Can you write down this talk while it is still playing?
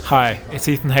Hi, it's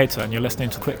Ethan Hayter and you're listening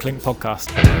to Quick Link Podcast.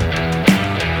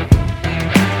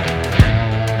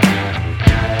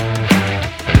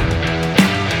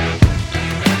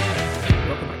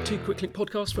 Welcome back to Quick Link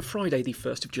Podcast for Friday the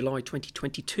 1st of July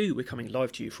 2022. We're coming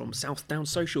live to you from South Down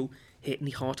Social here in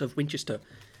the heart of Winchester.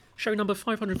 Show number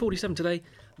 547 today.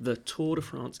 The Tour de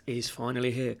France is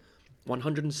finally here.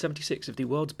 176 of the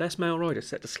world's best male riders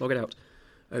set to slog it out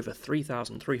over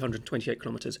 3,328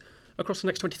 kilometres across the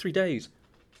next 23 days.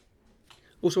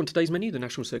 Also on today's menu, the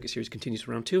National Circuit Series continues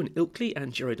for round 2 and Ilkley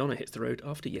and Giro Donne hits the road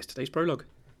after yesterday's prologue.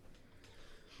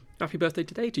 Happy birthday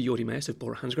today to Jordi Meijers of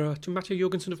Bora Hansgrohe, to Matteo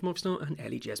Jorgensen of Movistar and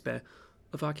Ellie Jesper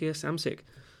of Arkea Samsic.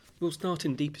 We'll start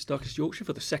in deepest, darkest Yorkshire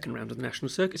for the second round of the National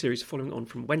Circuit Series, following on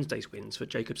from Wednesday's wins for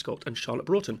Jacob Scott and Charlotte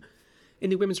Broughton. In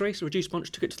the women's race, a reduced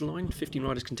bunch took it to the line, 15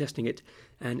 riders contesting it,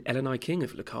 and Eleni King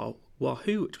of Le Car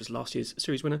Wahoo, which was last year's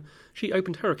series winner, she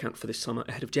opened her account for this summer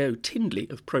ahead of Jo Tindley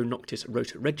of Pro Noctis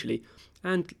Rota Regularly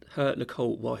and her Le Car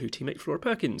Wahoo teammate Flora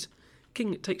Perkins.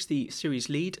 King takes the series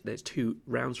lead. There's 2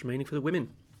 rounds remaining for the women.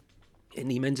 In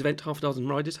the men's event, half a dozen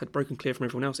riders had broken clear from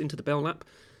everyone else into the bell lap.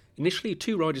 Initially,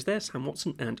 2 riders there, Sam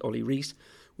Watson and Ollie Rees,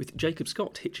 with Jacob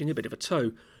Scott hitching a bit of a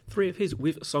toe. 3 of his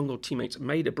with Songold teammates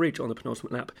made a bridge on the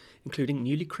penultimate lap, including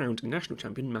newly crowned national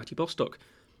champion Matty Bostock.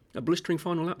 A blistering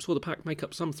final lap saw the pack make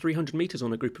up some 300 metres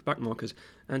on a group of backmarkers,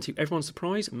 and to everyone's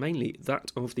surprise, mainly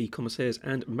that of the Commissaires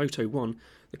and Moto 1,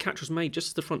 the catch was made just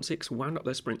as the front 6 wound up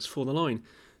their sprints for the line.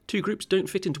 2 groups don't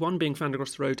fit into one, being found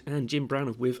across the road, and Jim Brown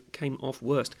of Wiv came off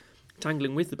worst,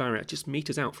 tangling with the barrier just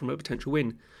metres out from a potential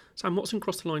win. Sam Watson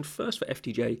crossed the line first for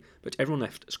FDJ, but everyone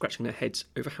left scratching their heads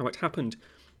over how it happened.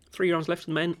 3 rounds left for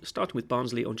the men, starting with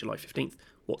Barnsley on July 15th.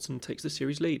 Watson takes the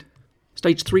series lead.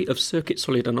 Stage 3 of Circuit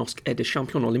Solidarnosc et des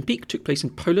Champions Olympiques took place in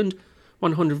Poland,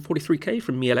 143k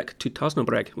from Mielec to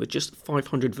Tarnobrzeg, with just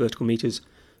 500 vertical metres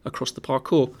across the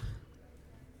parcours.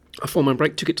 A 4-man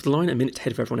break took it to the line a minute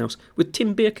ahead of everyone else, with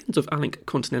Tim Bierkens of Alink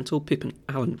Continental, Pip and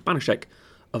Alan Banaszek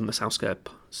of Masałska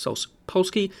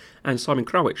Polski, and Simon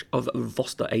Krawicz of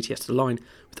Voster ATS to the line,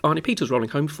 with Arne Peters rolling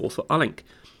home 4th for Alink.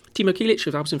 Timo Kilic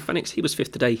of Alpecin Fenix, he was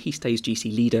 5th today, he stays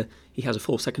GC leader. He has a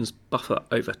 4 seconds buffer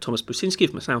over Thomas Businski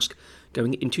of Masałsk,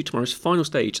 going into tomorrow's final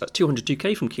stage. That's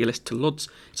 202k from Kielis to Lodz.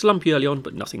 It's lumpy early on,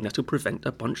 but nothing that'll prevent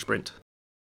a bunch sprint.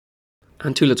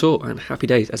 And to Le Tour, and happy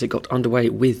days as it got underway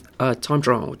with a time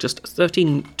trial, just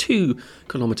 13.2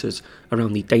 kilometres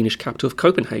around the Danish capital of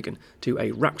Copenhagen, to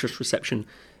a rapturous reception,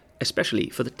 especially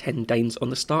for the 10 Danes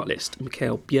on the start list: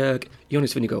 Mikael Bjerg,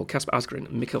 Jonas Vingegaard, Kasper Asgreen,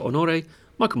 Mikkel Honore,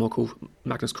 Michael Morkel,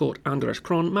 Magnus Kort, Anders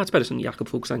Kron, Mads Pedersen, Jakob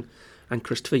Fuglsang and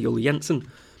Christopher Juhl Jensen.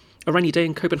 A rainy day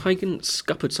in Copenhagen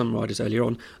scuppered some riders earlier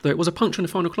on, though it was a puncture in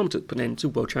the final kilometre put an end to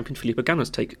world champion Filippo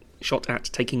Ganna's shot at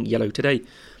taking yellow today.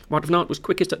 Wout van Aert was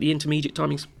quickest at the intermediate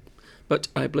timings, but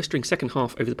a blistering second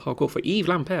half over the parcours for Yves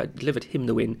Lampaert delivered him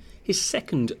the win, his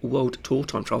second World Tour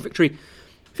time trial victory.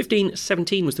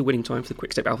 15.17 was the winning time for the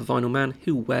Quickstep Alpha Vinyl man,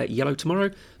 who wear yellow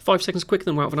tomorrow, 5 seconds quicker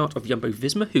than Wout van Aert of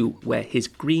Jumbo-Visma, who wear his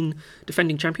green.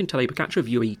 Defending champion Tadej Pogačar of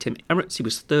UAE Team Emirates, he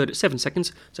was 3rd at 7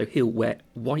 seconds, so he'll wear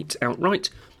white outright.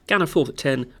 Ganna 4th at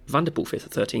 10, Van der Poel 5th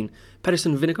at 13,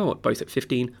 Pedersen and Vingegaard both at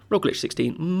 15, Roglic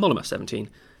 16, Mollema 17,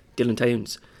 Dylan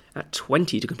Teuns at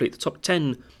 20 to complete the top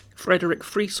 10. Frederick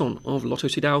Frisson of Lotto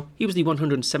Soudal, he was the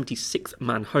 176th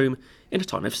man home in a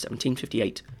time of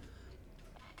 17.58.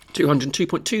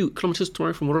 202.2 kilometres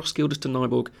tomorrow from Roskilde to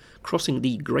Nyborg, crossing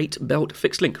the Great Belt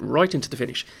fixed link right into the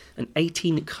finish, an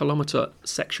 18-kilometre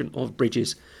section of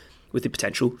bridges with the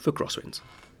potential for crosswinds.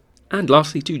 And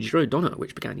lastly to Giro Donne,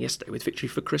 which began yesterday with victory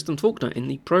for Christian Faulkner in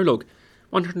the prologue.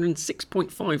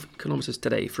 106.5 kilometres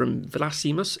today from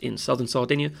Vlasimus in southern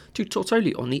Sardinia to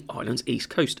Tortoli on the island's east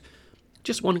coast.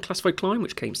 Just one classified climb,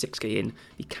 which came 6k in,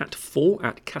 the Cat 4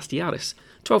 at Castiaris,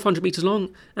 1,200 metres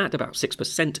long, at about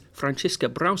 6%. Francisca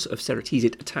Braus of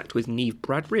Ceratizit attacked with Niamh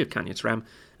Bradbury of Canyon SRAM,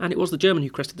 and it was the German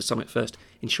who crested the summit first,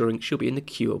 ensuring she'll be in the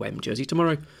QOM jersey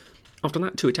tomorrow. After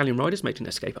that, 2 Italian riders made an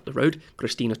escape up the road,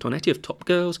 Cristina Tonetti of Top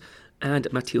Girls and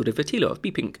Matilde Vertillo of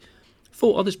B-Pink.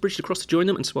 4 others bridged across to join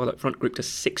them and swelled that front group to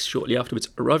 6 shortly afterwards,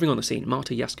 arriving on the scene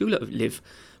Marta Jaskula of Liv,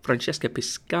 Francesca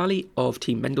Piscali of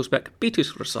Team Mendelsbeck,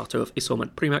 Beatrice Rosato of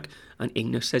Isolman Primac, and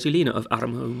Inga Cesulina of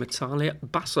Aramo Metallia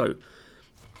Basso.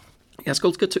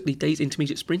 Jaskolska took the day's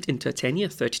intermediate sprint in Tertenia,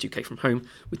 32k from home,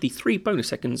 with the 3 bonus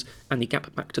seconds and the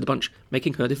gap back to the bunch,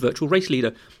 making her the virtual race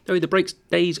leader. Though the break's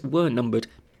days were numbered,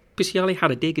 Pisciali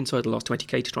had a dig inside the last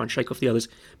 20k to try and shake off the others,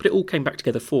 but it all came back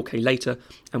together 4k later,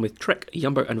 and with Trek,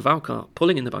 Jumbo and Valkar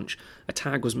pulling in the bunch, a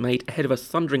tag was made ahead of a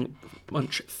thundering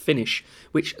bunch finish,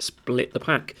 which split the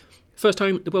pack. First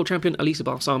home, the world champion Elisa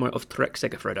Balsamo of Trek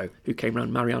Segafredo, who came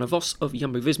round Mariana Vos of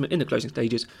Jumbo-Visma in the closing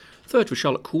stages. Third was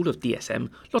Charlotte Kool of DSM.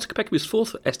 Lotte Kopecky was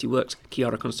fourth for SD Works,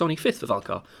 Chiara Consoni fifth for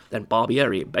Valcar, then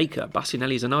Barbieri, Baker,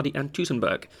 Bastianelli, Zanardi and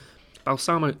Tusenberg.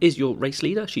 Balsamo is your race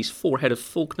leader. She's 4 ahead of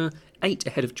Faulkner, 8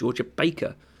 ahead of Georgia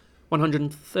Baker.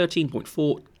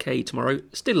 113.4k tomorrow,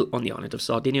 still on the island of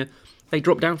Sardinia. They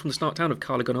drop down from the start town of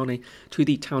Carlegonone to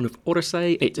the town of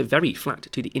Orsay. It's very flat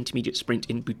to the intermediate sprint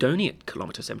in Budoni at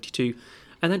kilometre 72,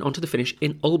 and then on to the finish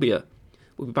in Olbia.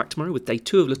 We'll be back tomorrow with day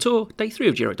 2 of Le Tour, day 3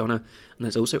 of Giro Donne, and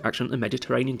there's also action at the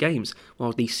Mediterranean Games,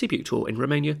 while the Sibiu Tour in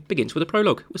Romania begins with a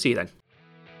prologue. We'll see you then.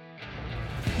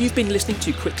 You've been listening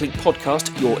to Quick Link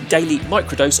Podcast, your daily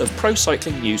microdose of pro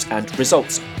cycling news and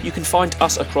results. You can find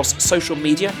us across social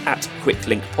media at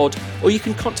QuickLinkPod, or you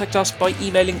can contact us by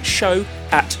emailing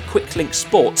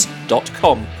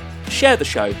show@quicklinksports.com. Share the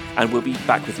show, and we'll be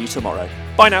back with you tomorrow.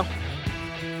 Bye now.